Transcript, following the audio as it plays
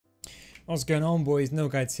What's going on, boys?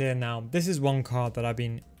 NealGuides here. Now, this is one card that I've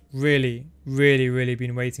been really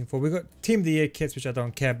been waiting for. We've got Team of the Year kits, which I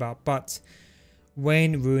don't care about, but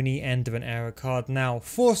Wayne Rooney, end of an era card. Now,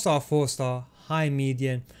 4-star, high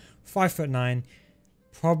median, 5'9",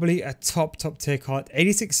 probably a top tier card.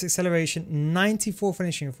 86 acceleration, 94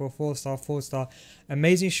 finishing for a 4-star.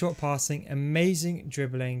 Amazing short passing, amazing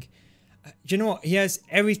dribbling. Do you know what? He has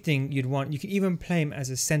everything you'd want. You can even play him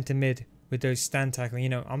as a centre mid with those stand tackling. You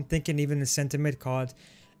know, I'm thinking even the centre mid card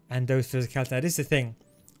and those physicality. That is the thing.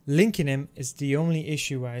 Linking him is the only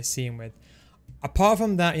issue I see him with. Apart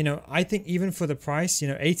from that, you know, I think even for the price, you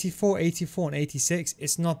know, 84, and 86,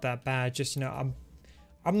 it's not that bad. Just, you know,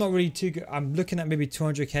 I'm not really too good. I'm looking at maybe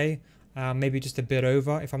 200k, maybe just a bit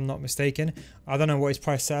over if I'm not mistaken. I don't know what his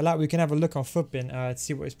price set at. We can have a look on Footbin to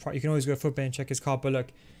see what his price. You can always go to Footbin and check his card. But look,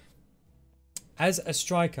 as a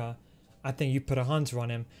striker, I think you put a hunter on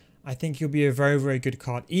him. I think he'll be a very good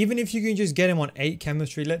card. Even if you can just get him on 8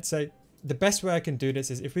 chemistry, let's say, the best way I can do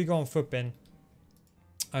this is if we go on Footbin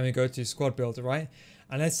and we go to squad builder, right?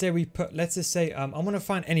 And let's say we put, let's just say, I want to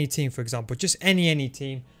find any team, for example, just any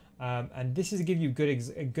team. And this is to give you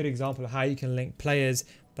a good example of how you can link players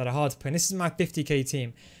that are hard to play. And this is my 50k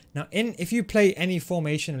team. Now, if you play any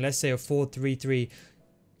formation, let's say a 4-3-3,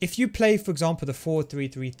 if you play, for example, the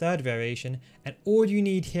 4-3-3 third variation, and all you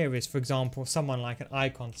need here is, for example, someone like an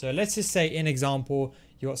icon. So let's just say, in example,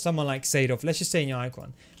 you got someone like Sadov. Let's just say in your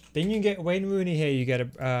icon. Then you get Wayne Rooney here. You get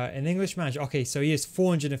an English manager. Okay, so he is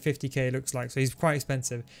 450k, it looks like. So he's quite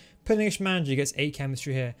expensive. Put an English manager, he gets 8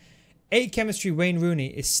 chemistry here. 8 chemistry, Wayne Rooney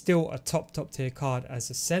is still a top tier card as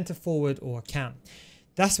a centre forward or a cam.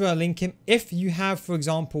 That's where I link him. If you have, for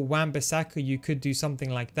example, Wan-Bissaka, you could do something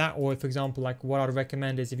like that. Or, for example, like what I'd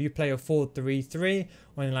recommend is if you play a 4-3-3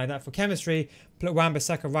 or anything like that for chemistry, put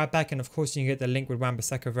Wan-Bissaka right back. And, of course, you can get the link with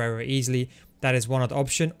Wan-Bissaka very easily. That is one other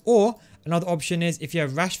option. Or another option is if you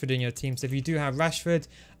have Rashford in your team. So if you do have Rashford,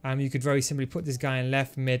 you could very simply put this guy in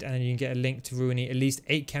left mid and then you can get a link to Rooney, at least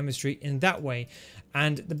 8 chemistry in that way.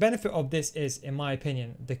 And the benefit of this is, in my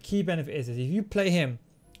opinion, the key benefit is if you play him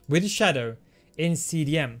with Shadow in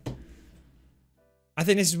CDM, I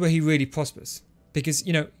think this is where he really prospers. Because,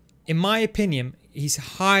 you know, in my opinion, he's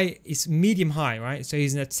medium high, right? So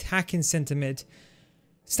he's an attacking centre mid.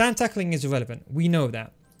 Stand tackling is irrelevant. We know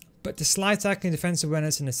that. But the slide tackling, defensive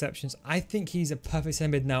awareness and interceptions, I think he's a perfect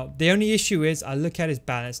centre mid. Now, the only issue is I look at his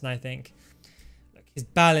balance and I think his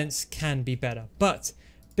balance can be better. But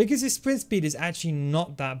because his sprint speed is actually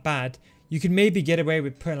not that bad, you could maybe get away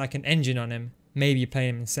with putting like an engine on him. Maybe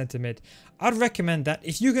playing him in centre mid. I'd recommend that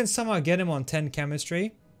if you can somehow get him on 10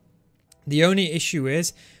 chemistry. The only issue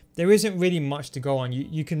is there isn't really much to go on.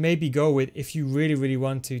 You can maybe go with, if you really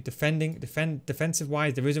want to, defensive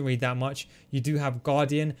wise, there isn't really that much. You do have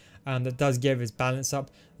Guardian that does give his balance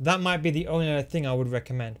up. That might be the only other thing I would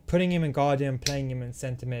recommend. Putting him in Guardian, playing him in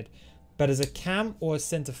centre mid. But as a cam or a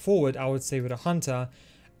centre forward, I would say with a hunter,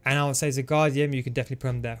 and I would say as a Guardian, you can definitely put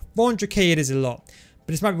him there. 400k, it is a lot.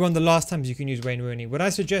 But this might be one of the last times you can use Wayne Rooney. Would I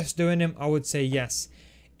suggest doing him? I would say yes.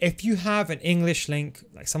 If you have an English link,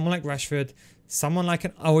 like someone like Rashford, someone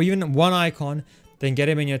like or even one icon, then get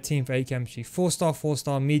him in your team for 8 chemistry.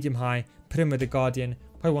 4-star, medium high. Put him with the Guardian.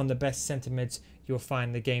 Probably one of the best centre mids you'll find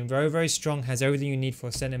in the game. Very strong. Has everything you need for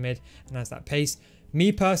a centre mid and has that pace.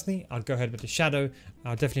 Me personally, I'd go ahead with the Shadow.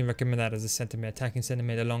 I'll definitely recommend that as a centre mid, attacking centre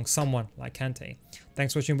mid along someone like Kante.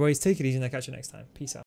 Thanks for watching, boys. Take it easy and I'll catch you next time. Peace out.